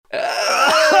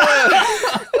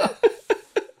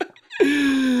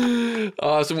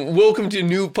Awesome. Welcome to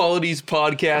New Polities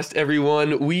Podcast,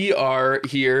 everyone. We are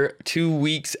here 2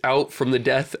 weeks out from the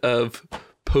death of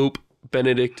Pope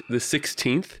Benedict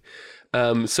XVI,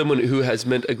 someone who has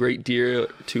meant a great deal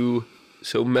to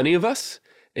so many of us.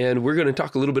 And we're going to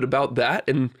talk a little bit about that,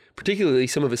 and particularly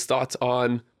some of his thoughts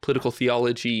on political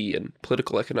theology and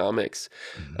political economics,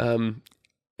 in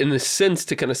the sense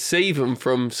to kind of save him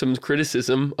from some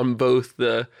criticism on both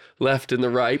the left and the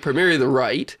right, primarily the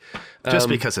right. Just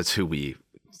because it's who we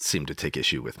seem to take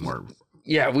issue with more.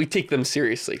 Yeah, we take them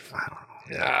seriously. I don't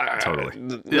know. Yeah, totally.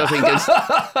 Nothing against.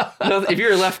 If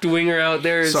you're a left winger out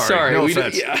there, sorry. No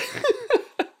offense. Yeah.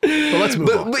 Well, let's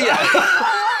move on. But yeah.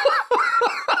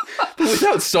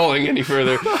 Without stalling any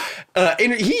further,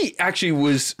 and he actually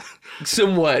was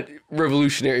somewhat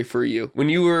revolutionary for you when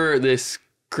you were this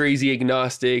crazy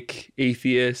agnostic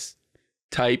atheist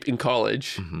type in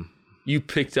college. Mm-hmm. You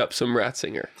picked up some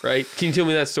Ratzinger, right? Can you tell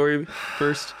me that story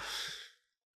first?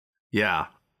 Yeah.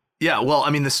 Well,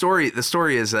 I mean, the story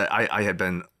is that I had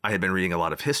been reading a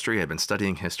lot of history. I'd been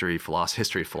studying history of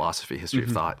philosophy, history of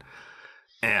thought,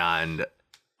 and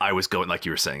I was going, like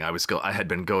you were saying, I had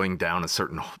been going down a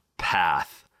certain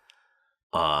path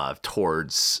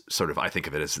towards sort of, I think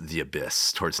of it as the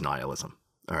abyss, towards nihilism.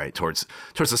 All right, towards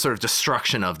the sort of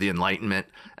destruction of the Enlightenment,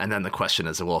 and then the question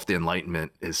is, well, if the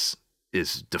Enlightenment is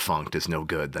defunct, is no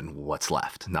good, then what's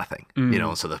left? Nothing. You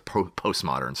know, so the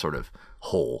postmodern sort of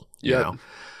hole. You know,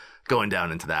 going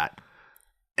down into that.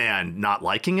 And not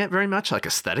liking it very much, like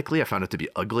aesthetically, I found it to be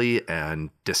ugly and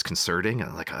disconcerting.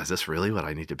 And I'm like, is this really what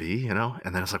I need to be? You know?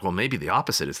 And then it's like, well, maybe the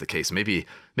opposite is the case. Maybe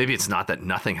it's not that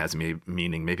nothing has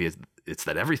meaning. Maybe it's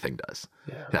that everything does.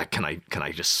 Yeah. Can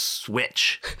I just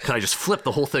switch? Can I just flip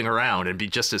the whole thing around and be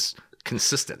just as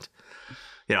consistent?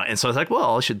 You know? And so I was like,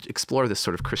 well, I should explore this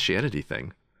sort of Christianity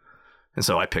thing. And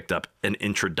so I picked up an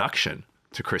introduction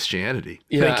to Christianity,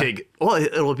 thinking, well,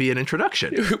 it'll be an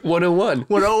introduction. 101.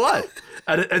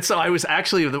 And so I was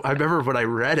actually, I remember when I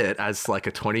read it as like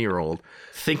a 20-year-old,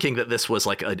 thinking that this was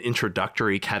like an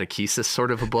introductory catechesis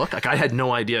sort of a book. Like I had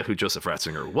no idea who Joseph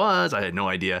Ratzinger was. I had no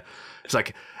idea. It's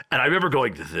like, and I remember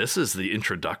going, this is the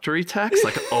introductory text?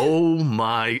 Like, oh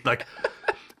my, like,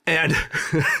 and.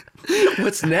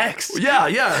 What's next? Yeah.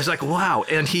 I was like, wow.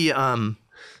 And he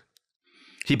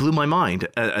blew my mind.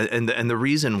 And the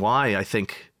reason why, I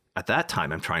think at that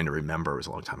time, I'm trying to remember, it was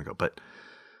a long time ago, but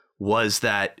was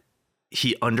that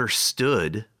he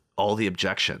understood all the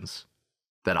objections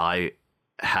that I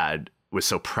was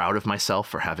so proud of myself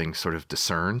for having sort of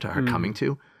discerned or coming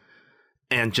to,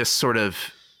 and just sort of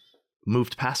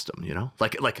moved past them, you know,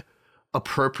 like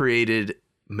appropriated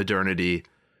modernity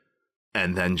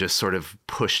and then just sort of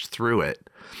pushed through it.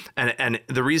 And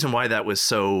the reason why that was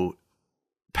so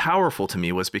powerful to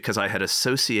me was because in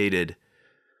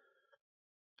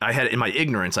my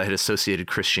ignorance, I had associated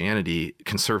Christianity,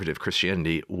 conservative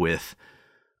Christianity, with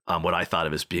what I thought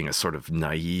of as being a sort of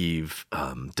naive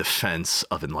defense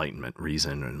of Enlightenment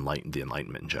reason and the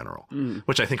Enlightenment in general,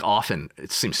 which I think often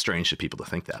it seems strange to people to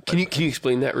think that. But, can you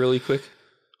explain that really quick?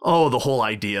 Oh, the whole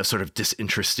idea of sort of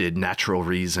disinterested natural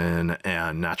reason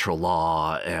and natural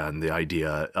law, and the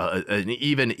idea, and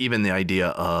even the idea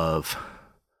of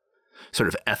sort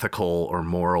of ethical or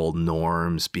moral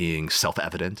norms being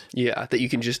self-evident. Yeah, that you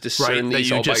can just discern these that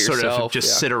you all just by sort yourself. of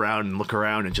just sit around and look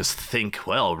around and just think,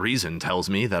 well, reason tells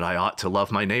me that I ought to love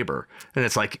my neighbor. And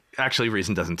it's like, actually,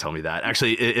 reason doesn't tell me that.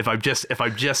 Actually, if I'm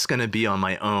just going to be on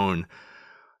my own,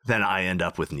 then I end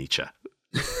up with Nietzsche.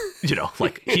 You know,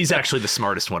 like he's actually the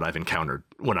smartest one I've encountered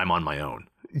when I'm on my own.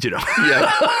 You know.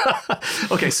 Yeah.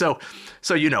 Okay, so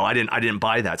you know, I didn't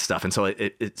buy that stuff, and so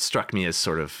it struck me as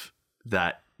sort of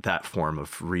that form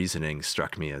of reasoning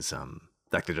struck me as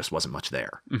like there just wasn't much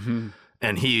there. Mm-hmm.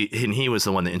 And he was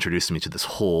the one that introduced me to this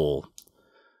whole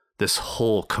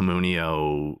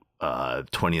communio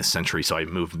 20th century. So I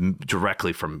moved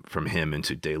directly from him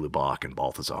into de Lubac and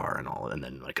Balthasar and all, and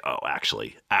then like, oh,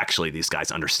 actually these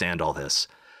guys understand all this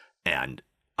and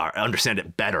understand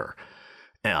it better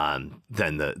than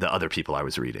the other people I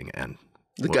was reading, and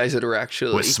the guys that are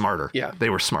actually was smarter. Yeah,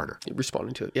 they were smarter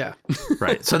responding to it. Yeah,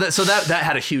 right. So that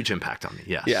had a huge impact on me.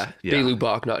 Yes. Yeah, de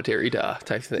Lubac, not Derrida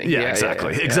type thing. Yeah,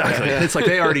 exactly. It's like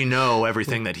they already know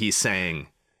everything that he's saying,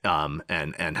 and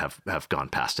have gone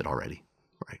past it already.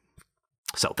 Right.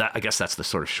 So I guess that's the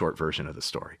sort of short version of the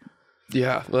story.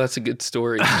 Yeah, well, that's a good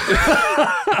story.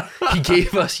 He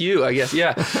gave us you, I guess.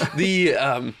 Yeah,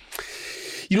 I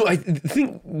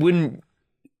think when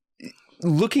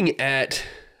looking at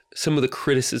some of the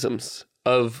criticisms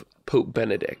of Pope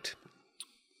Benedict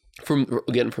from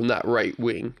that right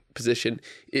wing position,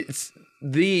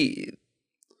 they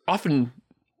often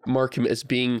mark him as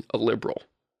being a liberal,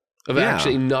 of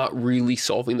actually not really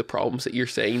solving the problems that you're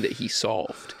saying that he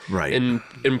solved. Right.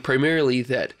 And primarily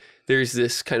that there's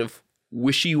this kind of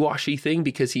wishy-washy thing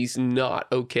because he's not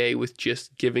okay with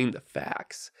just giving the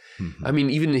facts. Mm-hmm. I mean,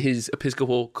 even his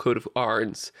Episcopal Coat of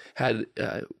Arms had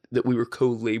that we were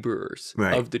co-laborers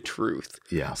of the truth.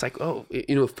 Yeah. It's like, oh,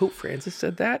 if Pope Francis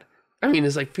said that, I mean,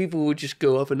 it's like people would just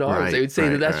go up in arms. Right, they would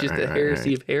say that's just a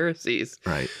heresy of heresies.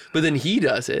 Right. But then he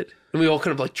does it, and we all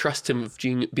kind of like trust him of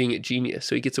being a genius,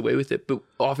 so he gets away with it. But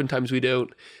oftentimes we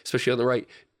don't, especially on the right,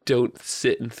 don't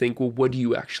sit and think, well, what do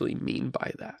you actually mean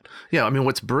by that? Yeah, I mean,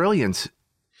 what's brilliant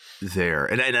there,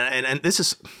 and this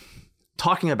is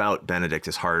talking about Benedict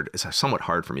is somewhat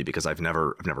hard for me because I've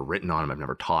never written on him, I've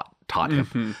never taught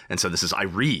him, and so I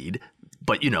read.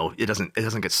 But it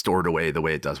doesn't get stored away the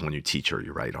way it does when you teach or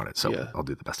you write on it. So I'll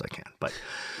do the best I can.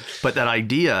 But that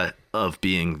idea of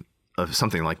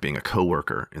something like being a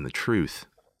coworker in the truth,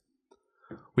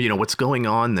 well, what's going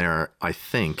on there, I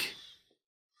think,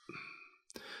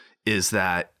 is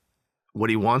that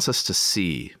what he wants us to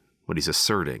see, what he's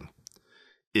asserting,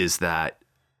 is that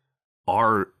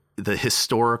the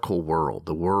historical world,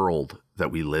 the world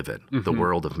that we live in, the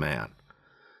world of man,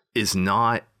 is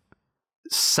not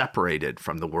separated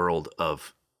from the world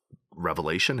of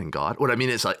revelation and God. What I mean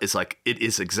is like it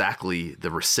is exactly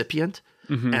the recipient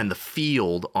and the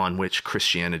field on which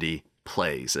Christianity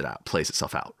plays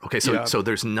itself out. Okay, so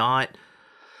there's not.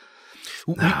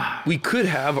 We could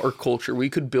have our culture. We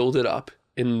could build it up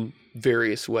in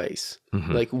various ways.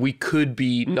 Like we could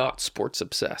be not sports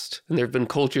obsessed, and there have been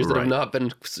cultures that have not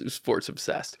been sports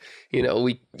obsessed.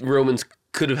 Romans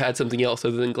could have had something else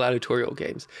other than gladiatorial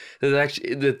games. That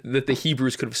the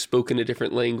Hebrews could have spoken a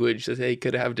different language, that they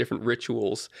could have different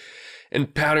rituals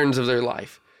and patterns of their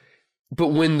life. But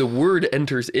when the word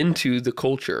enters into the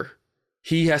culture,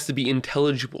 he has to be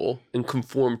intelligible and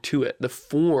conform to it, the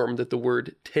form that the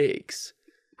word takes.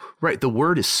 Right. The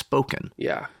word is spoken.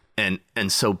 Yeah. And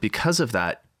so because of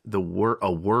that, a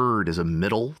word is a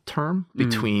middle term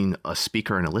between a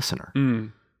speaker and a listener.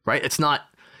 Right?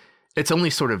 It's only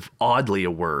sort of oddly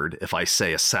a word if I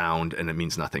say a sound and it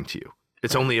means nothing to you.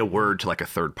 It's only a word to like a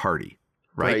third party,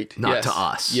 right? Not to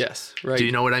us. Yes, right. Do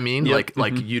you know what I mean? Yep.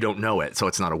 Like you don't know it, so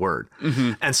it's not a word.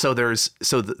 And so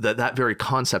that very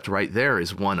concept right there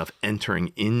is one of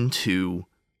entering into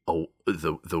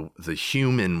the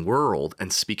human world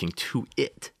and speaking to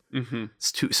it.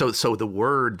 So the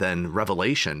word then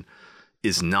revelation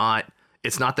is not.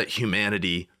 It's not that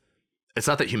humanity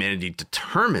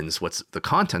determines what's the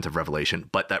content of revelation,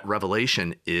 but that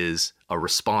revelation is a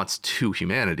response to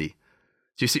humanity.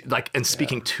 Do you see, and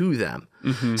speaking to them?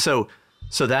 So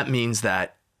that means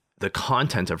that the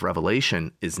content of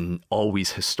revelation is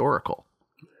always historical.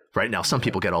 Right now, some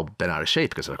people get all bent out of shape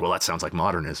because they're like, well, that sounds like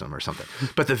modernism or something.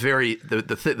 But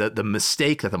the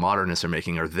mistake that the modernists are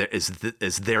making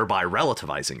is thereby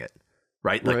relativizing it,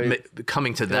 right?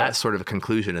 Coming to that sort of a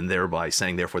conclusion and thereby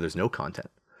saying, therefore, there's no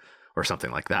content. Or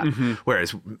something like that.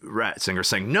 Whereas Ratzinger's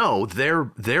saying, no,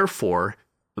 therefore,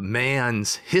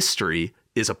 man's history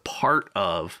is a part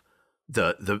of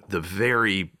the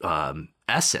very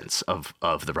essence of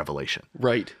the revelation.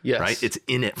 Right. Yes. Right. It's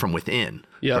in it from within.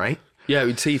 Yeah. Right. Yeah, I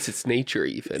would say it's its nature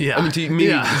even. Yeah. I mean, to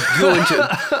maybe go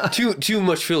into too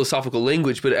much philosophical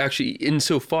language, but actually,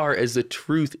 insofar as the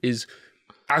truth is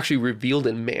actually revealed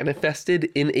and manifested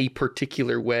in a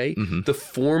particular way, the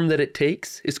form that it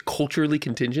takes is culturally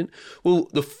contingent. Well,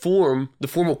 the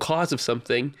formal cause of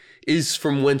something is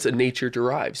from whence a nature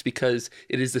derives, because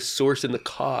it is the source and the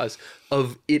cause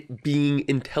of it being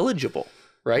intelligible,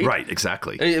 right? Right,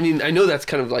 exactly. I mean, I know that's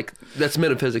kind of like, that's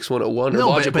metaphysics 101 or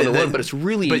logic 101, but it's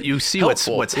really But you see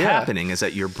helpful. what's happening is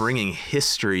that you're bringing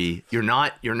history, you're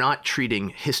not treating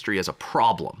history as a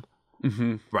problem.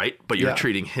 Right. But you're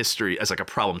treating history as like a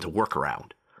problem to work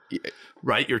around.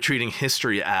 Right. You're treating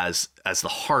history as the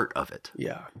heart of it.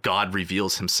 Yeah. God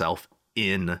reveals himself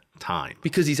in time.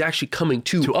 Because he's actually coming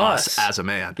to us as a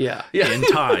man. Yeah. In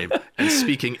time and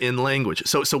speaking in language.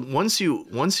 So once you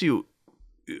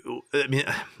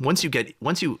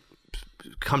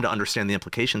come to understand the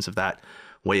implications of that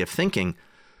way of thinking,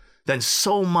 then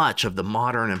so much of the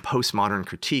modern and postmodern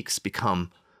critiques become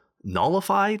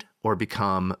nullified or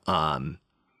become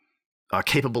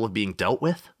capable of being dealt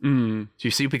with. Do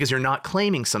you see? Because you're not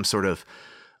claiming some sort of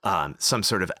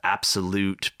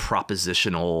absolute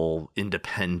propositional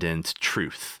independent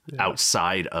truth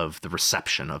outside of the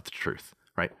reception of the truth,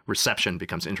 right? Reception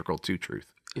becomes integral to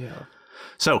truth. Yeah.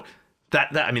 So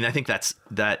that I mean, I think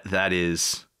that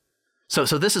is so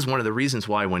this is one of the reasons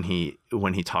why when he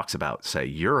talks about, say,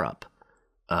 Europe,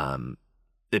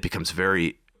 it becomes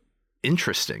very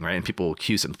interesting, right? And people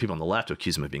on the left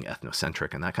accuse him of being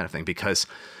ethnocentric and that kind of thing, because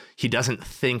he doesn't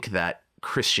think that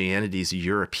Christianity's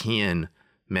European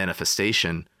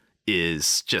manifestation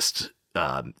is just,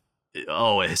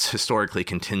 it's historically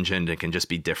contingent. It can just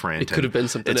be different. It could have been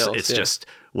something else. It's just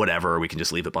whatever. We can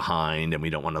just leave it behind, and we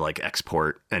don't want to like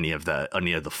export any of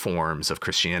the forms of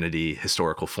Christianity,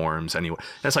 historical forms anyway.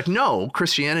 And it's like, no,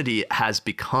 Christianity has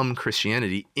become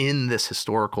Christianity in this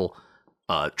historical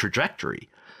trajectory,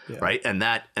 right? And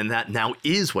that now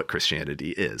is what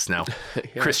Christianity is. Now,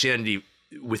 Christianity,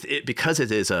 with it, because it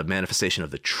is a manifestation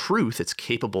of the truth, it's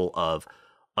capable of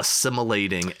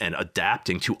assimilating and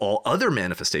adapting to all other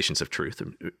manifestations of truth,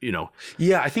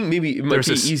 I think maybe it might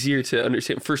be easier to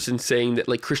understand first in saying that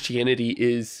like Christianity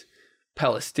is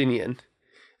Palestinian.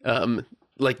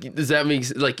 Like, does that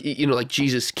make like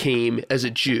Jesus came as a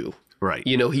Jew, right?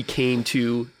 He came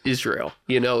to Israel.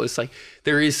 It's like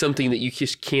there is something that you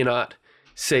just cannot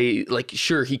say. Like,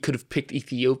 sure, he could have picked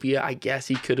Ethiopia. I guess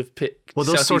he could have picked. Well,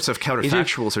 those sorts of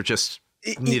counterfactuals are just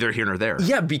neither here nor there.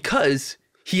 Yeah, because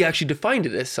he actually defined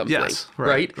it as something,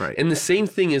 right? And the same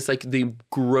thing is like the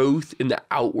growth and the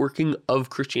outworking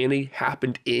of Christianity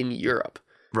happened in Europe,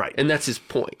 right? And that's his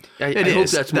point. I hope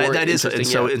that's more interesting.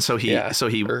 And so he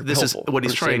this is what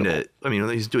he's trying to. I mean,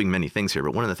 he's doing many things here,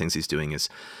 but one of the things he's doing is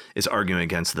arguing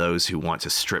against those who want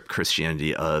to strip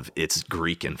Christianity of its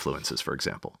Greek influences, for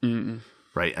example,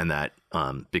 right? And that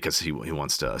because he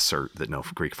wants to assert that no,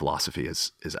 Greek philosophy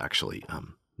is actually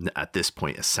at this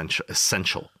point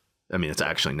essential. I mean, it's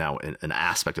actually now an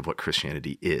aspect of what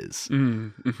Christianity is,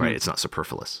 right? It's not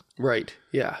superfluous. Right.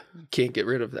 Yeah. You can't get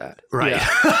rid of that. Right.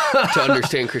 Yeah. To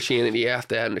understand Christianity, you have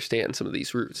to understand some of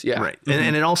these roots. Yeah. Right.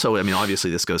 And it also, I mean,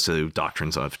 obviously this goes to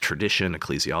doctrines of tradition,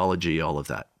 ecclesiology, all of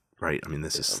that, right? I mean,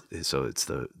 this is, so it's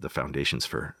the foundations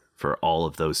for all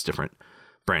of those different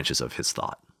branches of his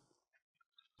thought.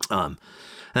 And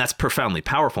that's profoundly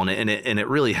powerful. And it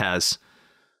really has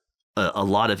a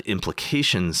lot of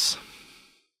implications.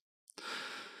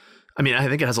 I mean, I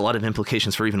think it has a lot of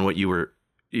implications for even what you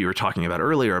were talking about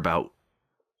earlier about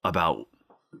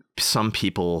some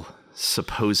people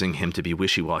supposing him to be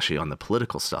wishy-washy on the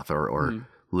political stuff or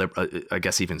I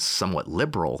guess even somewhat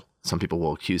liberal. Some people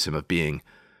will accuse him of being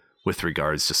with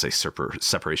regards to say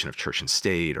separation of church and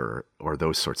state or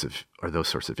those sorts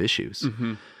of issues.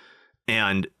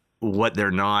 And what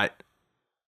they're not,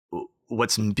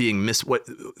 what's being what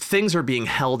things are being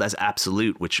held as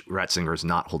absolute, which Ratzinger is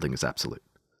not holding as absolute.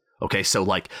 Okay, so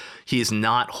like he's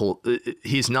not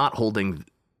holding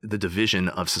the division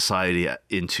of society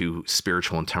into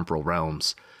spiritual and temporal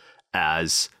realms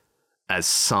as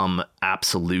some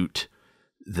absolute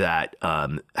that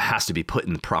has to be put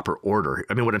in the proper order.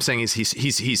 I mean, what I'm saying is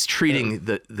he's treating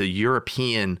the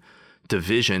European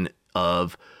division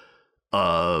of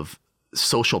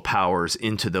social powers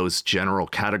into those general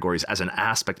categories as an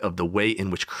aspect of the way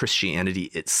in which Christianity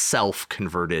itself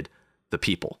converted the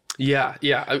people. Yeah.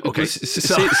 Okay.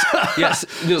 Yes.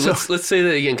 No, let's say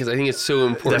that again, because I think it's so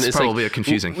important. That's probably a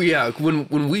confusing.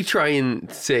 When we try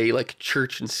and say like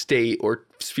church and state or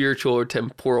spiritual or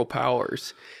temporal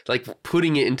powers, like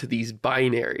putting it into these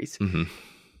binaries,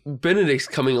 Benedict's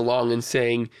coming along and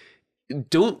saying,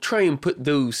 don't try and put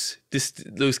those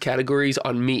categories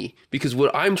on me, because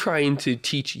what I'm trying to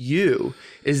teach you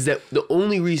is that the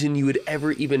only reason you would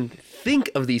ever even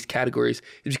think of these categories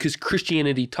is because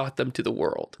Christianity taught them to the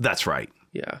world. That's right.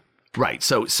 Yeah. Right.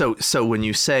 So when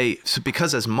you say,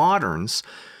 because as moderns,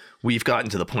 we've gotten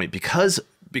to the point because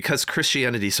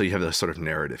Christianity, so you have this sort of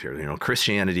narrative here,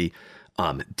 Christianity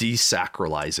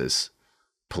desacralizes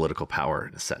political power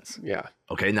in a sense. Yeah.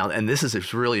 Okay. Now, and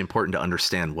it's really important to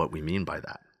understand what we mean by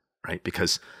that, right?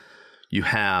 Because you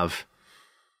have,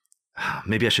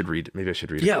 maybe I should read.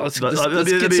 Yeah. Let me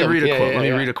read a quote. Let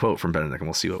me read a quote from Benedict, and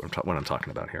we'll see what I'm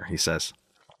talking about here. He says,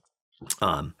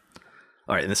 all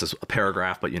right, and this is a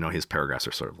paragraph, but his paragraphs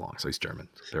are sort of long, so he's German.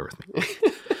 So bear with me.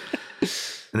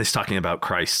 And he's talking about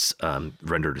Christ's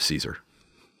render to Caesar.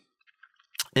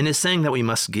 And is saying that we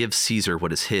must give Caesar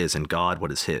what is his and God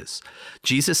what is his.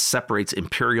 Jesus separates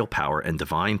imperial power and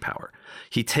divine power.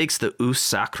 He takes the us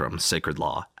sacrum, sacred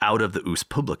law, out of the us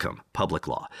publicum, public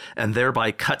law, and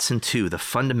thereby cuts in two the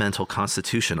fundamental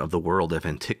constitution of the world of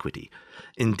antiquity,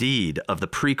 indeed of the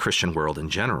pre-Christian world in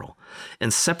general.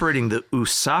 And separating the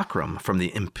us sacrum from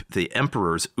the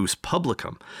emperor's us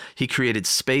publicum, he created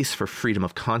space for freedom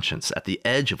of conscience, at the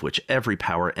edge of which every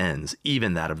power ends,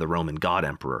 even that of the Roman God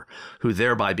emperor, who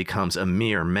thereby becomes a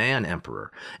mere man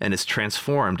emperor and is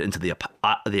transformed into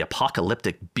the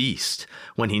apocalyptic beast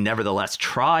when he nevertheless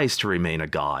tries to remain a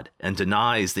god and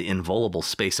denies the inviolable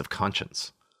space of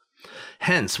conscience.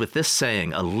 Hence, with this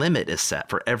saying, a limit is set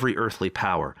for every earthly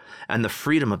power, and the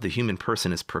freedom of the human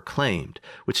person is proclaimed,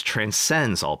 which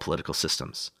transcends all political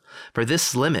systems. For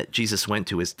this limit, Jesus went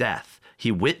to his death.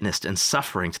 He witnessed in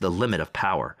suffering to the limit of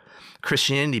power.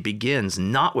 Christianity begins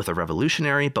not with a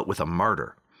revolutionary, but with a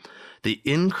martyr. The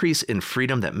increase in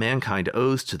freedom that mankind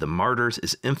owes to the martyrs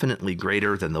is infinitely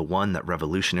greater than the one that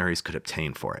revolutionaries could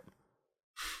obtain for it.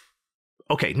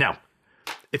 Okay, now,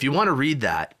 if you want to read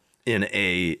that in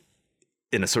a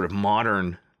sort of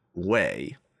modern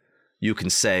way, you can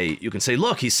say,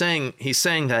 look, he's saying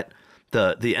that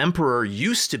the emperor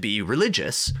used to be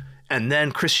religious, and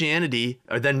then Christianity,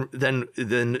 or then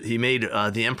he made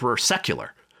the emperor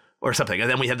secular, or something, and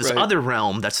then we have this other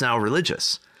realm that's now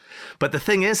religious. But the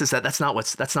thing is that that's not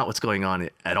what's going on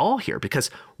at all here, because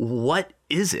what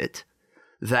is it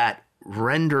that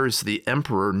renders the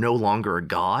emperor no longer a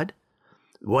god?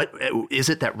 What is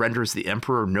it that renders the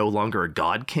emperor no longer a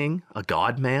god king, a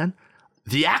god man?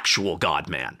 The actual god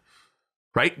man,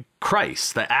 right?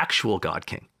 Christ, the actual god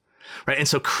king, right? And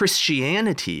so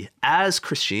Christianity, as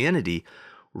Christianity,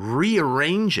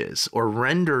 rearranges or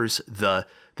renders the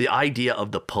idea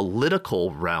of the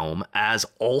political realm as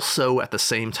also at the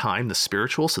same time the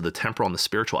spiritual, so the temporal and the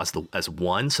spiritual as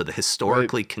one, so the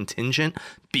historically contingent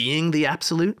being the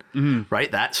absolute,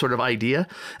 right? That sort of idea,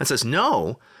 and says,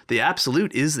 no, the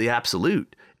absolute is the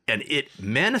absolute, and it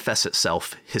manifests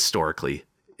itself historically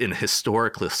in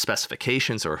historical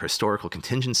specifications or historical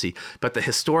contingency, but the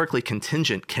historically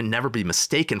contingent can never be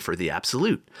mistaken for the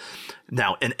absolute.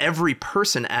 Now, and every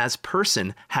person as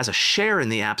person has a share in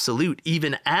the absolute,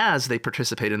 even as they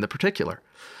participate in the particular,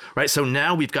 right? So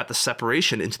now we've got the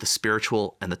separation into the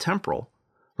spiritual and the temporal,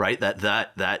 right? That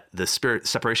the spirit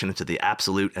separation into the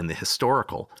absolute and the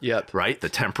historical, right? The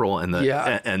temporal and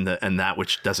and that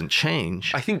which doesn't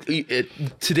change. I think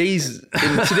today's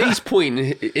point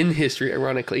in history,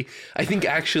 ironically, I think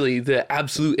actually the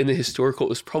absolute and the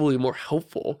historical is probably a more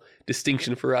helpful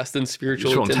distinction for us than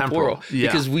spiritual and temporal,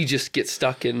 because we just get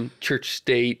stuck in church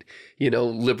state,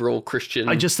 liberal Christian.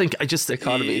 I just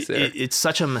economies there. It's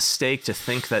such a mistake to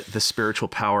think that the spiritual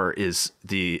power is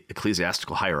the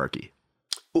ecclesiastical hierarchy.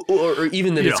 Or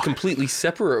even that it's completely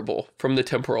separable from the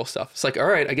temporal stuff. It's like, all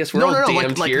right, I guess we're all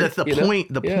damned here.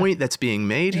 The point that's being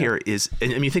made here is,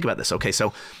 and I mean, think about this. Okay,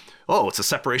 so, it's a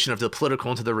separation of the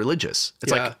political into the religious.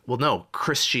 It's like, well, no,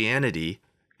 Christianity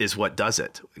is what does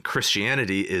it.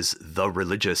 Christianity is the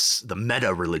religious, the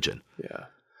meta religion. Yeah.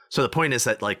 So the point is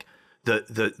that like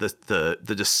the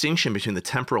distinction between the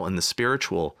temporal and the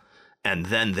spiritual, and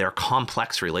then their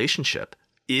complex relationship,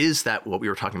 is that what we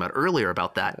were talking about earlier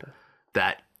about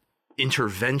that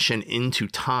intervention into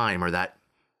time, or that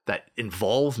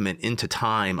involvement into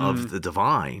time of the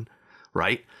divine,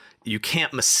 right? You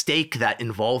can't mistake that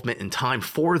involvement in time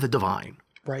for the divine,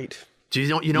 right? Do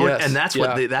you know? Yes. And that's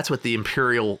what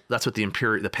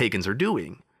the pagans are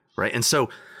doing, right? And so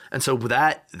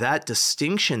that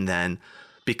distinction then,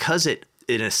 because it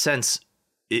in a sense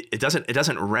it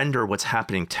doesn't render what's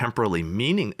happening temporally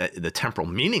the temporal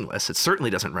meaningless. It certainly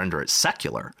doesn't render it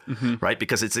secular, right?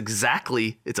 Because it's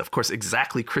of course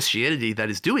exactly Christianity that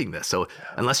is doing this. So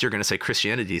unless you're going to say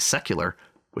Christianity is secular,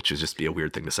 which would just be a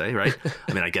weird thing to say, right?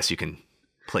 I mean, I guess you can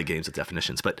play games with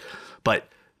definitions, but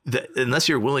unless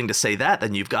you're willing to say that,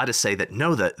 then you've got to say that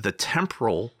no, the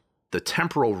temporal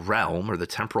realm, or the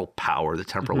temporal power, the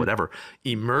temporal whatever,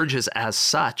 emerges as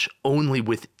such only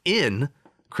within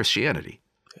Christianity.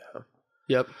 Yeah.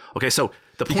 Yep. Okay, so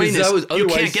the point is you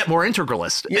can't get more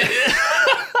integralist. Yeah.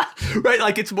 Right?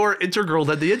 Like, it's more integral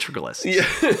than the integralist. Yeah.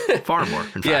 Far more, in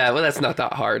fact. Yeah, well, that's not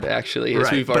that hard, actually.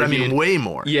 As we've but argued. I mean, way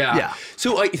more. Yeah.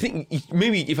 So I think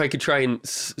maybe if I could try and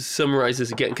summarize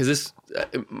this again, because this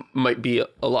might be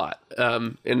a lot,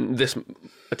 and this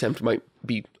attempt might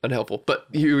be unhelpful. But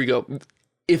here we go.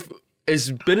 If,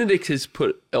 as Benedict has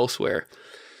put elsewhere,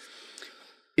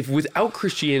 if without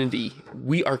Christianity,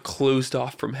 we are closed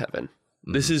off from heaven,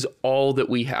 this is all that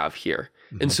we have here.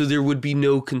 And so there would be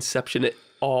no conception at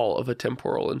all of a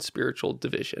temporal and spiritual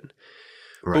division.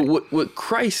 Right. But what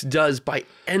Christ does by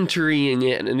entering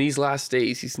in these last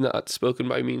days, he's not spoken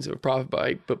by means of a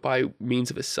prophet, but by means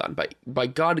of his son, by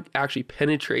God actually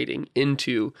penetrating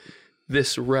into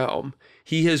this realm,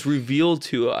 he has revealed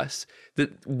to us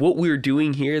that what we're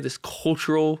doing here, this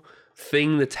cultural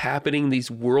thing that's happening, these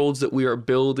worlds that we are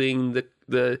building,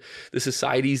 the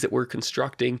societies that we're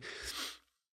constructing,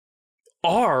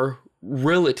 are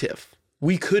relative.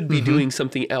 We could be doing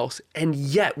something else, and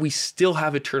yet we still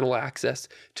have eternal access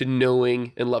to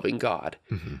knowing and loving God,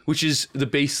 which is the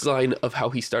baseline of how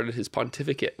he started his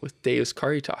pontificate with Deus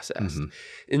Caritas Est,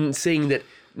 in saying that,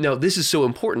 now this is so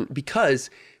important because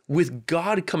with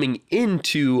God coming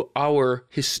into our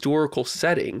historical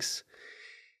settings,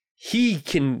 he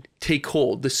can take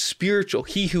hold, the spiritual,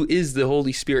 he who is the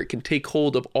Holy Spirit can take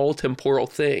hold of all temporal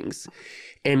things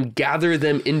and gather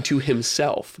them into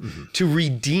himself to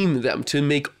redeem them, to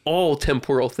make all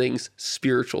temporal things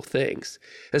spiritual things.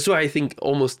 That's why I think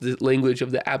almost the language of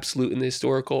the absolute and the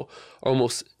historical are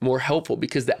almost more helpful,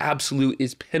 because the absolute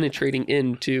is penetrating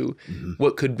into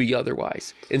what could be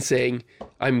otherwise and saying,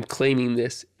 I'm claiming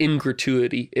this in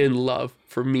gratuity, in love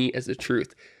for me as the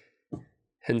truth.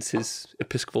 Hence his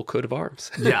Episcopal coat of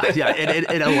arms. Yeah.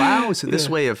 It allows this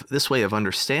way of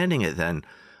understanding it. Then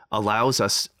allows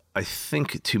us, I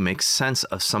think, to make sense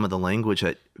of some of the language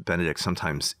that Benedict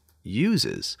sometimes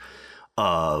uses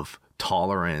of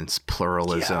tolerance,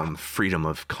 pluralism, freedom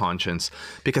of conscience,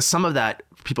 because some of that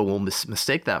people will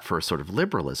mistake that for a sort of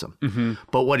liberalism.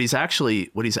 But what he's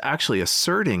actually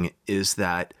asserting is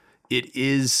that it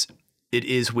is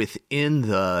within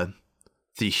the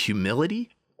humility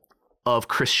of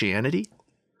Christianity,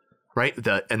 right?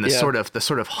 The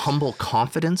sort of humble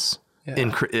confidence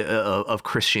of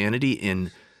Christianity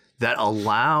in that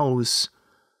allows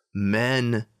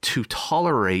men to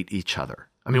tolerate each other.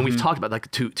 I mean, we've talked about like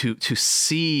to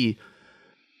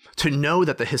know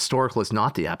that the historical is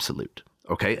not the absolute.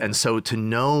 Okay. And so to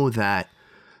know that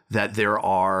there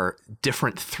are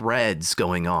different threads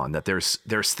going on, that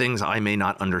there's things I may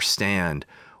not understand,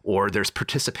 or there's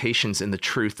participations in the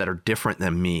truth that are different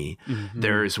than me.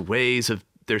 There's ways of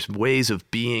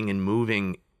being and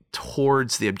moving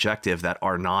towards the objective that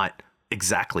are not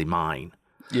exactly mine.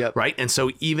 Yep. Right. And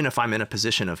so even if I'm in a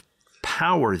position of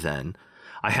power, then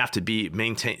I have to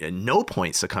maintain at no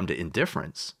point succumb to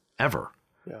indifference ever.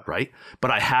 Yeah. Right.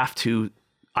 But I have to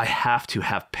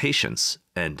have patience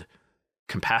and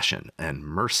compassion and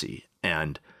mercy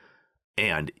and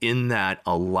in that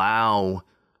allow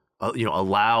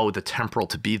the temporal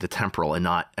to be the temporal and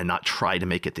not try to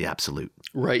make it the absolute.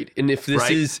 Right. And if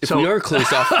this we are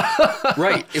closed off,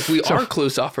 right. If we are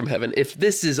closed off from heaven, if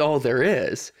this is all there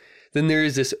is, then there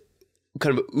is this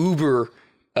kind of uber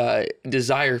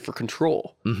desire for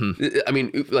control. I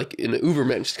mean, like in the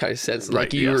Ubermensch kind of sense,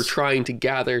 like you're trying to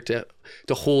gather to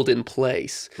hold in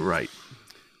place. Right.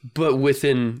 But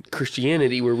within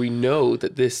Christianity, where we know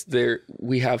that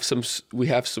we have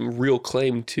some real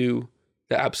claim to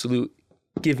the absolute,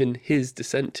 given his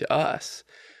descent to us,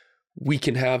 we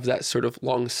can have that sort of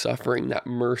long suffering, that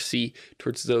mercy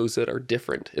towards those that are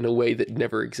different in a way that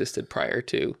never existed prior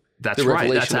to. That's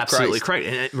right. That's absolutely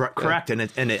correct. Correct. And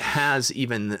it has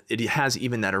even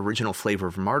that original flavor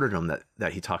of martyrdom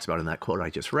that he talks about in that quote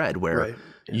I just read, where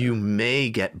you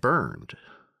may get burned,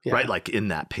 right? Like in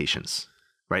that patience,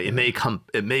 right?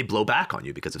 It may blow back on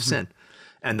you because of sin,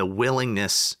 and the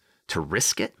willingness to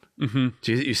risk it.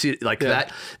 You see, like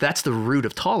that's the root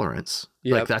of tolerance.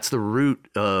 Yep. Like that's the root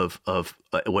of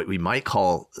what we might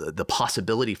call the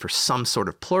possibility for some sort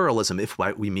of pluralism, if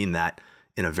we mean that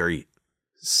in a very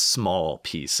small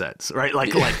p sense, right?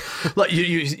 Like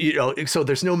you know, so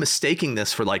there's no mistaking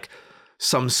this for like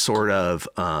some sort of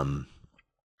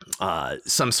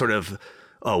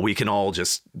we can all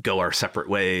just go our separate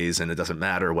ways and it doesn't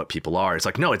matter what people are. It's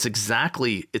like, no, it's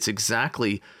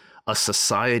exactly a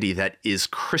society that is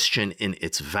Christian in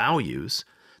its values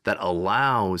that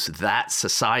allows that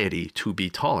society to be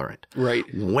tolerant. Right.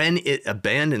 When it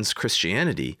abandons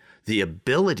Christianity, the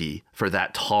ability for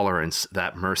that tolerance,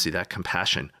 that mercy, that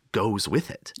compassion goes with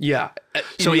it. Yeah.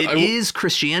 So it is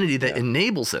Christianity that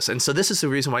enables this. And so this is the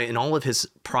reason why in all of his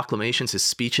proclamations, his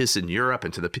speeches in Europe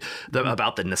and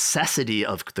about the necessity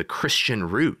of the Christian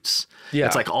roots. Yeah.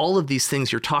 It's like all of these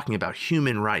things you're talking about,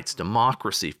 human rights,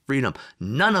 democracy, freedom,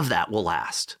 none of that will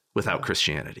last without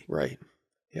Christianity. Right.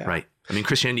 Yeah. Right. I mean,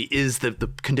 Christianity is the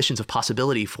conditions of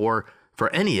possibility for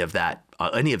any of that,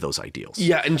 any of those ideals.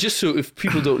 Yeah, and just so if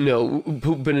people don't know,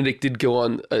 Pope Benedict did go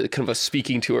on kind of a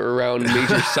speaking tour around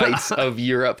major sites of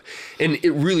Europe, and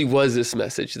it really was this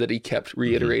message that he kept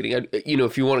reiterating. You know,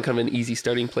 if you want kind of an easy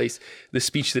starting place, the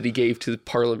speech that he gave to the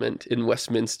Parliament in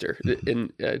Westminster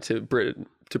to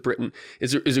Britain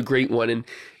is a great one,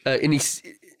 and he's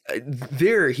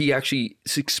there he actually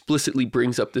explicitly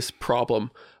brings up this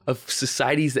problem of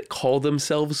societies that call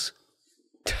themselves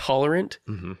tolerant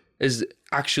is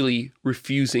actually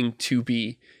refusing to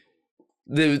be.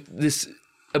 This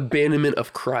abandonment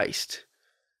of Christ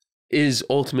is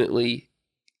ultimately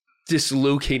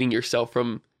dislocating yourself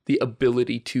from the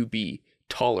ability to be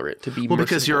tolerant, to be merciful.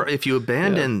 Because if you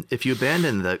abandon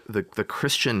the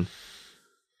Christian,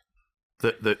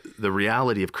 the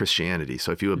reality of Christianity.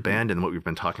 So if you abandon what we've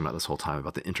been talking about this whole time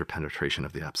about the interpenetration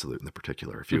of the absolute in the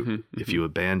particular, if you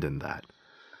abandon that,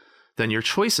 then your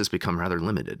choices become rather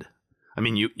limited. I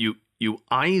mean, you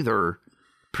either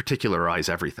particularize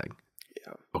everything,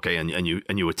 okay, and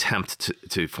you attempt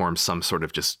to form some sort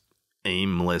of just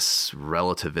aimless,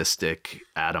 relativistic,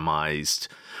 atomized,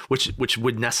 which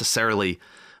would necessarily,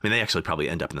 I mean, they actually probably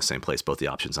end up in the same place, both the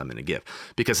options I'm going to give,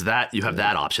 because that you have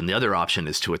that option. The other option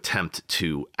is to attempt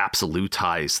to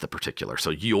absolutize the particular.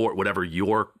 So whatever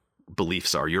your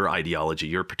beliefs are, your ideology,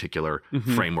 your particular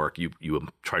framework, you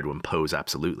try to impose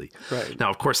absolutely. Right.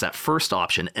 Now, of course, that first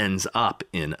option ends up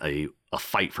in a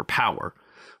fight for power,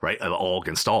 right? Of all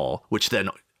against all, which then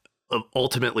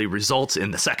ultimately results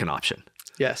in the second option.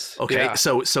 Yes. Okay. Yeah.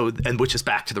 So and which is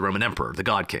back to the Roman emperor, the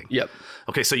God King. Yep.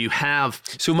 Okay. So you have.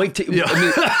 So it might take. I mean,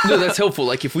 no, that's helpful.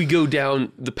 Like if we go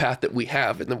down the path that we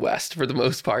have in the West, for the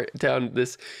most part, down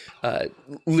this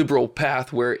liberal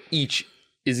path where each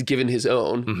is given his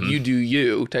own, you do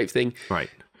you type thing. Right.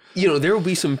 You know, there will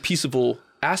be some peaceable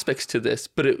aspects to this,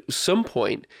 but at some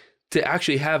point, to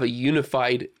actually have a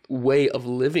unified way of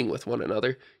living with one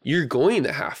another, you're going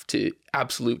to have to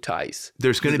absolutize.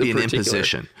 There's going to be an particular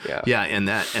imposition. Yeah. And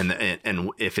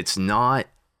if it's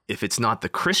not the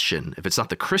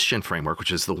Christian framework,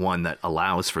 which is the one that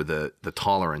allows for the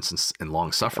tolerance and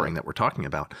long suffering that we're talking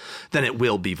about, then it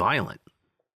will be violent.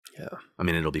 Yeah. I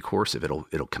mean, it'll be coercive.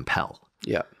 It'll compel.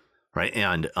 Yeah. Right.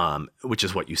 And which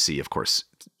is what you see, of course,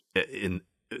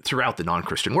 throughout the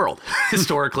non-Christian world,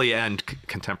 historically and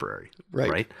contemporary.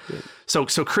 Right. Yeah.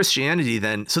 So Christianity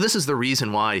then, so this is the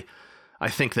reason why I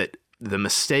think that the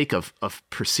mistake of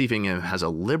perceiving him as a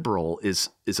liberal is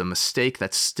a mistake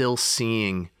that's still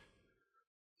seeing.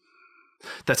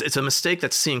 It's a mistake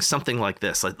that's seeing something like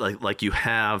this, like you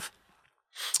have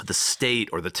the state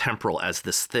or the temporal as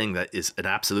this thing that is an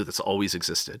absolute that's always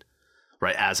existed,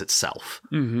 right, as itself,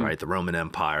 right? The Roman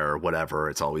Empire or whatever,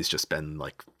 it's always just been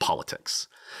like politics.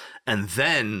 And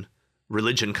then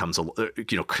religion comes,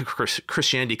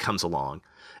 Christianity comes along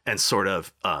and sort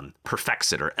of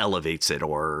perfects it or elevates it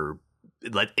or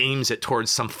aims it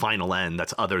towards some final end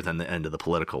that's other than the end of the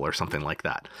political or something like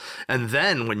that. And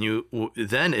then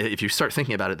if you start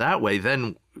thinking about it that way,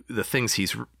 then the things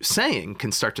he's saying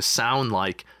can start to sound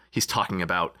like he's talking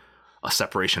about a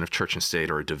separation of church and state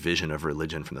or a division of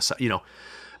religion from the,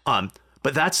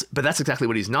 but that's exactly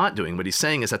what he's not doing. What he's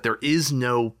saying is that there is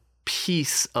no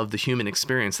piece of the human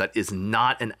experience that is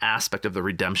not an aspect of the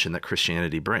redemption that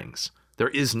Christianity brings. There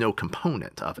is no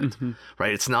component of it,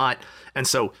 right? It's not. And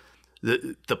so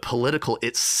the political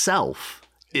itself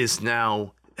has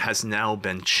now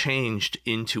been changed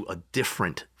into a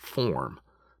different form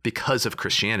because of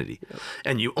Christianity.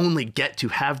 And you only get to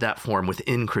have that form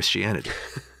within Christianity,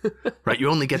 right? You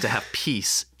only get to have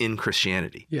peace in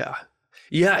Christianity. Yeah.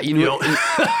 Yeah.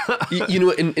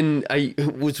 And I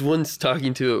was once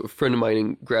talking to a friend of mine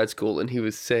in grad school, and he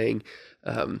was saying,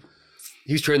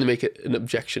 he was trying to make an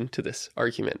objection to this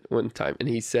argument one time. And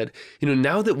he said,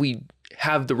 now that we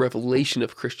have the revelation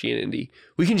of Christianity,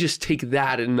 we can just take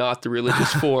that and not the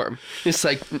religious form. It's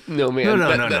like, no, man, no.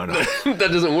 That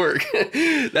doesn't work.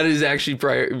 That is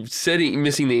actually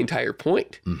missing the entire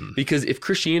point. Because if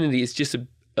Christianity is just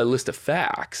a list of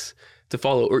facts to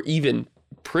follow, or even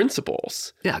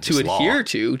principles to adhere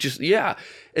to,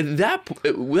 at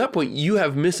that point, you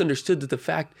have misunderstood the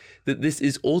fact that this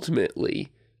is ultimately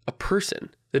a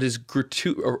person that is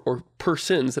or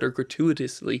persons that are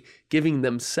gratuitously giving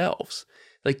themselves.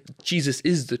 Like Jesus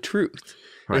is the truth.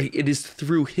 Right. Like, it is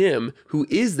through him, who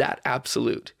is that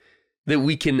absolute, that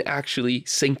we can actually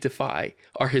sanctify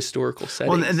our historical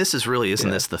settings. Well, and this is really, isn't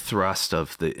this the thrust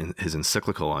of his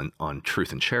encyclical on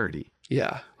truth and charity?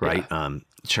 Yeah. Right. Yeah.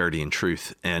 Charity and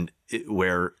truth, and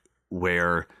where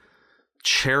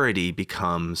charity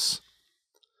becomes.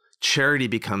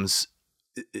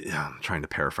 I'm trying to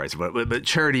paraphrase, but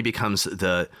charity becomes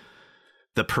the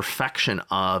perfection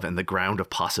of and the ground of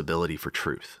possibility for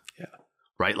truth. Yeah.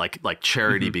 Right? Like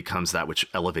charity becomes that which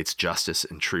elevates justice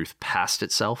and truth past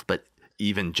itself, but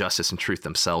even justice and truth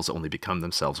themselves only become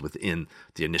themselves within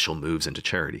the initial moves into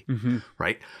charity.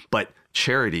 Right? But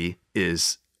charity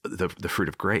is the fruit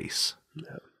of grace.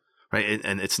 Yeah. Right?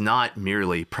 And it's not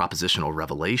merely propositional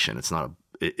revelation. It's not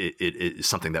it is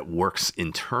something that works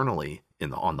internally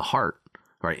on the heart.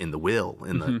 Right, in the will,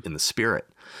 in the spirit.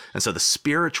 And so the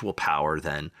spiritual power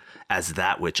then, as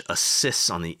that which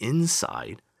assists on the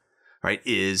inside, right,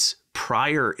 is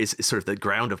sort of the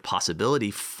ground of possibility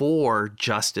for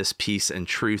justice, peace, and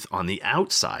truth on the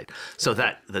outside. So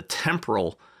that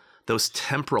those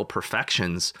temporal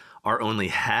perfections are only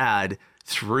had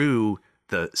through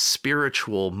the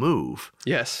spiritual move.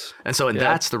 Yes. And so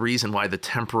that's the reason why the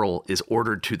temporal is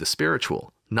ordered to the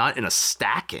spiritual, not in a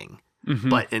stacking,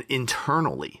 but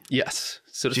internally. Yes.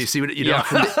 So Do you see what you know?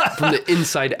 From the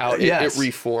inside out, Yes. it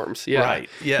reforms. Yeah. Right.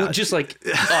 Yeah. Well, just like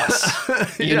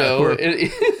us, you Yeah, know.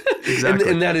 Exactly.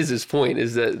 And that is his point,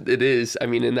 is that it is, I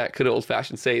mean, and that could old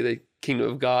fashioned say the kingdom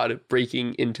of God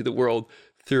breaking into the world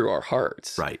through our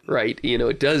hearts. Right. Right. You know,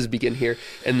 it does begin here.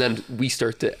 And then we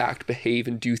start to act, behave,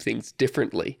 and do things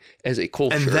differently as a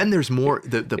culture. And then there's more,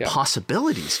 the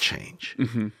possibilities change.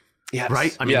 Yes.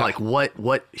 Right? I mean, like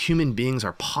what human beings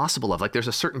are possible of. Like there's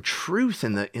a certain truth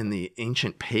in the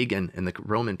ancient pagan and the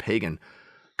Roman pagan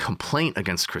complaint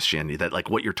against Christianity, that like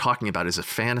what you're talking about is a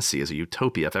fantasy, is a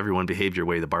utopia. If everyone behaved your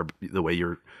way, the way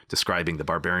you're describing, the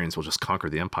barbarians will just conquer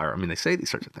the empire. I mean, they say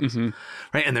these sorts of things,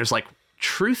 right? And there's like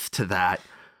truth to that,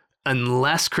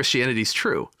 unless Christianity's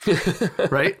true,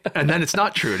 right? And then it's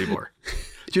not true anymore.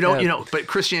 You know, but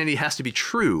Christianity has to be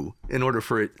true in order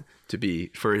for it to be,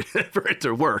 for it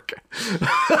to work.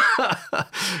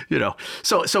 You know,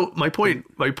 so my point,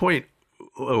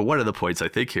 one of the points I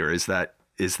think here is that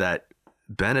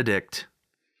Benedict,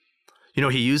 you know,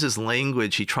 he uses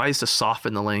language, he tries to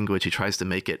soften the language, he tries to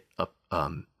make it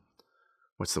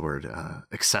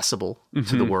accessible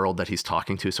to the world that he's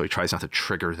talking to. So he tries not to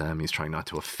trigger them. He's trying not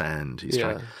to offend. He's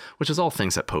trying, which is all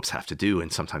things that popes have to do.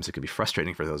 And sometimes it can be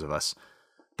frustrating for those of us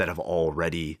that have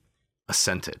already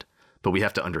assented. But we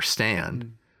have to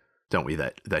understand, don't we,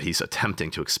 that he's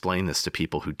attempting to explain this to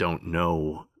people who don't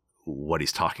know what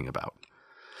he's talking about.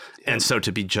 And so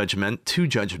to be too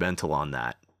judgmental on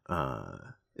that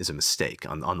is a mistake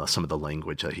on some of the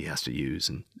language that he has to use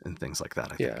and things like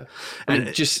that, I think. Yeah.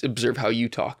 And just observe how you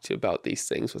talk about these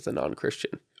things with a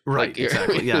non-Christian. Right. Like,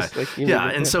 exactly. Yeah. like,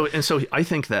 And so I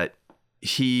think that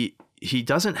he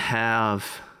doesn't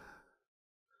have,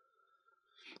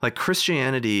 like,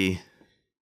 Christianity,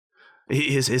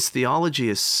 his theology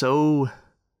is so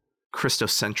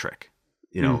Christocentric,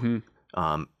 you know,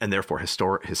 and therefore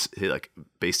like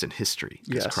based in history,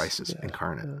 because Christ is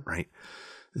incarnate, right?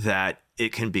 That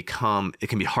it can be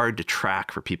hard to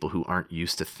track for people who aren't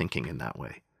used to thinking in that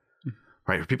way,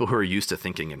 right? For people who are used to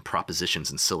thinking in propositions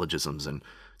and syllogisms and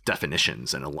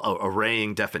definitions and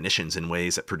arraying definitions in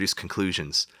ways that produce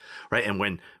conclusions, right? And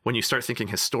when you start thinking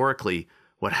historically,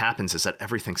 what happens is that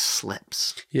everything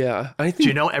slips. Yeah, I think. Do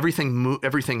you know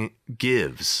everything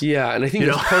gives? Yeah, and I think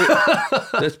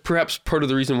that's perhaps part of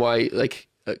the reason why, like,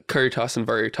 Caritas in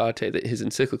Varietate, that his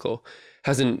encyclical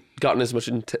hasn't gotten as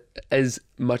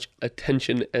much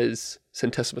attention as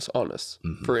Centesimus Annus,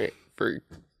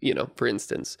 for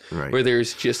instance, right. Where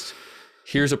there's just,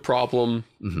 here's a problem.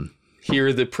 Here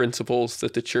are the principles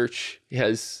that the church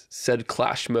has said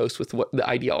clash most with what the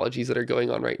ideologies that are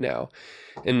going on right now.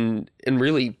 And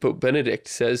really, Pope Benedict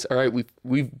says, all right,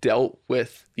 we've dealt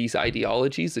with these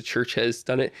ideologies. The church has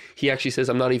done it. He actually says,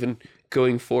 I'm not even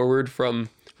going forward from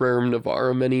Rerum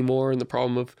Novarum anymore, and the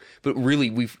problem of, but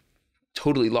really we've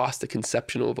totally lost the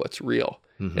conception of what's real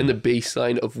and the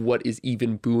baseline of what is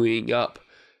even buoying up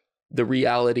the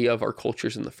reality of our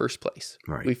cultures in the first place.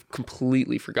 Right. We've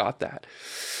completely forgot that.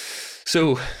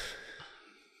 So,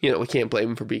 you know, we can't blame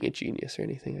him for being a genius or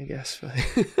anything, I guess.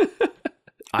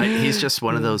 He's just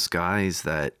one of those guys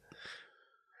that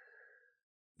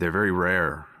they're very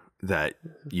rare, that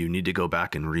you need to go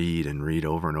back and read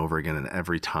over and over again. And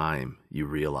every time you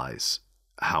realize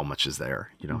how much is there,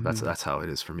 you know, that's how it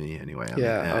is for me anyway.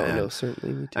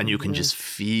 Certainly. Me too. And you can just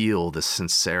feel the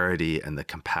sincerity and the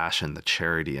compassion, the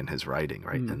charity in his writing,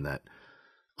 right? And that,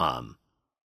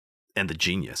 and the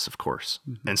genius, of course.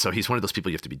 And so he's one of those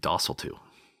people you have to be docile to,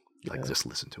 like just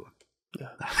listen to him. Yeah.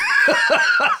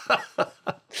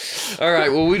 All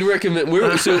right. Well, we'd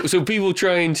recommend. So people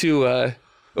trying to.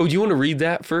 Do you want to read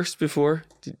that first before?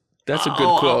 That's a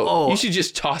good quote. You should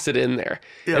just toss it in there,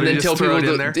 and then tell people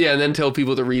and then tell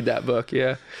people to read that book.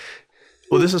 Yeah.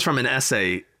 Well, this is from an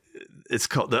essay. It's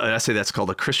called the essay that's called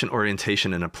 "A Christian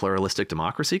Orientation in a Pluralistic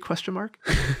Democracy?" ? All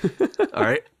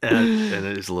right, and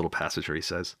there's a little passage where he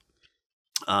says.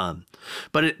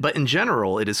 But in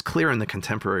general, it is clear in the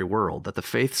contemporary world that the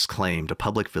faith's claim to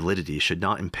public validity should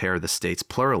not impair the state's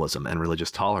pluralism and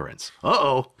religious tolerance.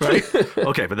 Right?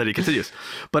 Okay, but then he continues.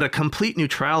 But a complete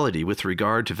neutrality with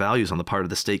regard to values on the part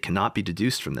of the state cannot be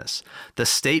deduced from this. The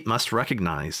state must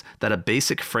recognize that a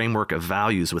basic framework of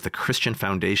values with a Christian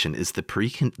foundation is the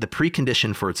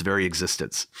precondition for its very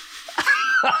existence.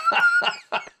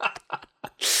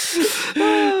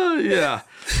 Yeah.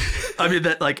 I mean,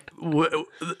 that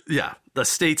the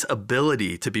state's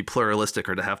ability to be pluralistic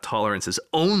or to have tolerance is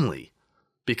only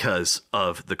because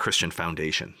of the Christian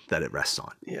foundation that it rests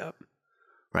on. Yeah.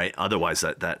 Right. Otherwise,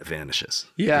 that vanishes.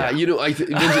 Yeah. You know,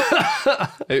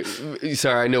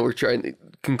 sorry, I know we're trying to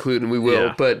conclude and we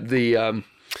will, but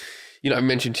I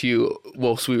mentioned to you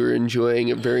whilst we were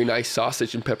enjoying a very nice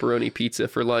sausage and pepperoni pizza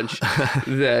for lunch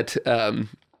that,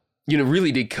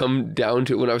 really did come down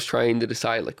to when I was trying to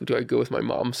decide, like, do I go with my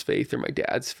mom's faith or my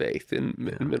dad's faith in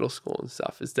middle school and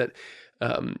stuff, is that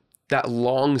that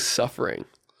long suffering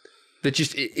that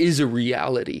just is a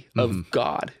reality of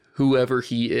God, whoever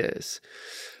he is,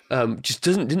 just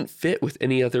didn't fit with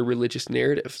any other religious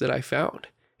narrative that I found.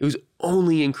 It was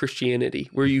only in Christianity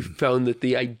where you found that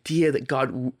the idea that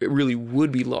God really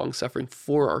would be long-suffering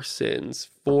for our sins,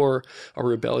 for our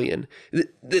rebellion,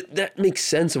 that makes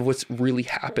sense of what's really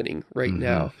happening right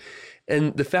now.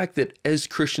 And the fact that as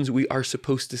Christians, we are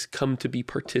supposed to come to be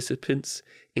participants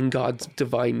in God's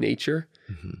divine nature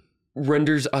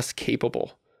renders us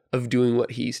capable of doing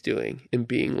what he's doing and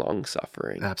being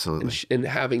long-suffering. Absolutely. And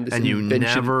having this and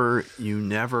invention. you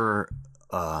never,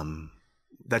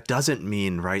 that doesn't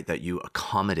mean, right, that you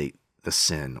accommodate the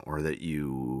sin or that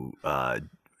you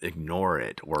ignore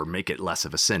it or make it less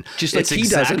of a sin. Just like he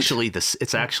doesn't.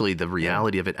 It's actually the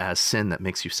reality of it as sin that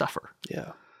makes you suffer.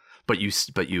 Yeah. But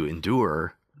you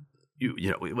endure. I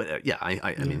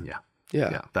mean.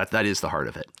 Yeah, that is the heart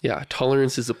of it. Yeah,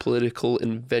 tolerance is a political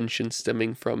invention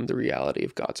stemming from the reality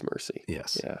of God's mercy.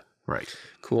 Yes. Yeah. Right.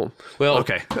 Cool. Well,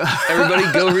 okay.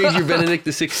 Everybody go read your Benedict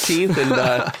XVI,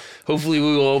 and hopefully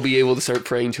we will all be able to start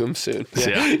praying to him soon.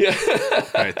 Yeah.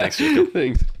 All right, thanks, Jacob.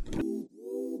 Thanks.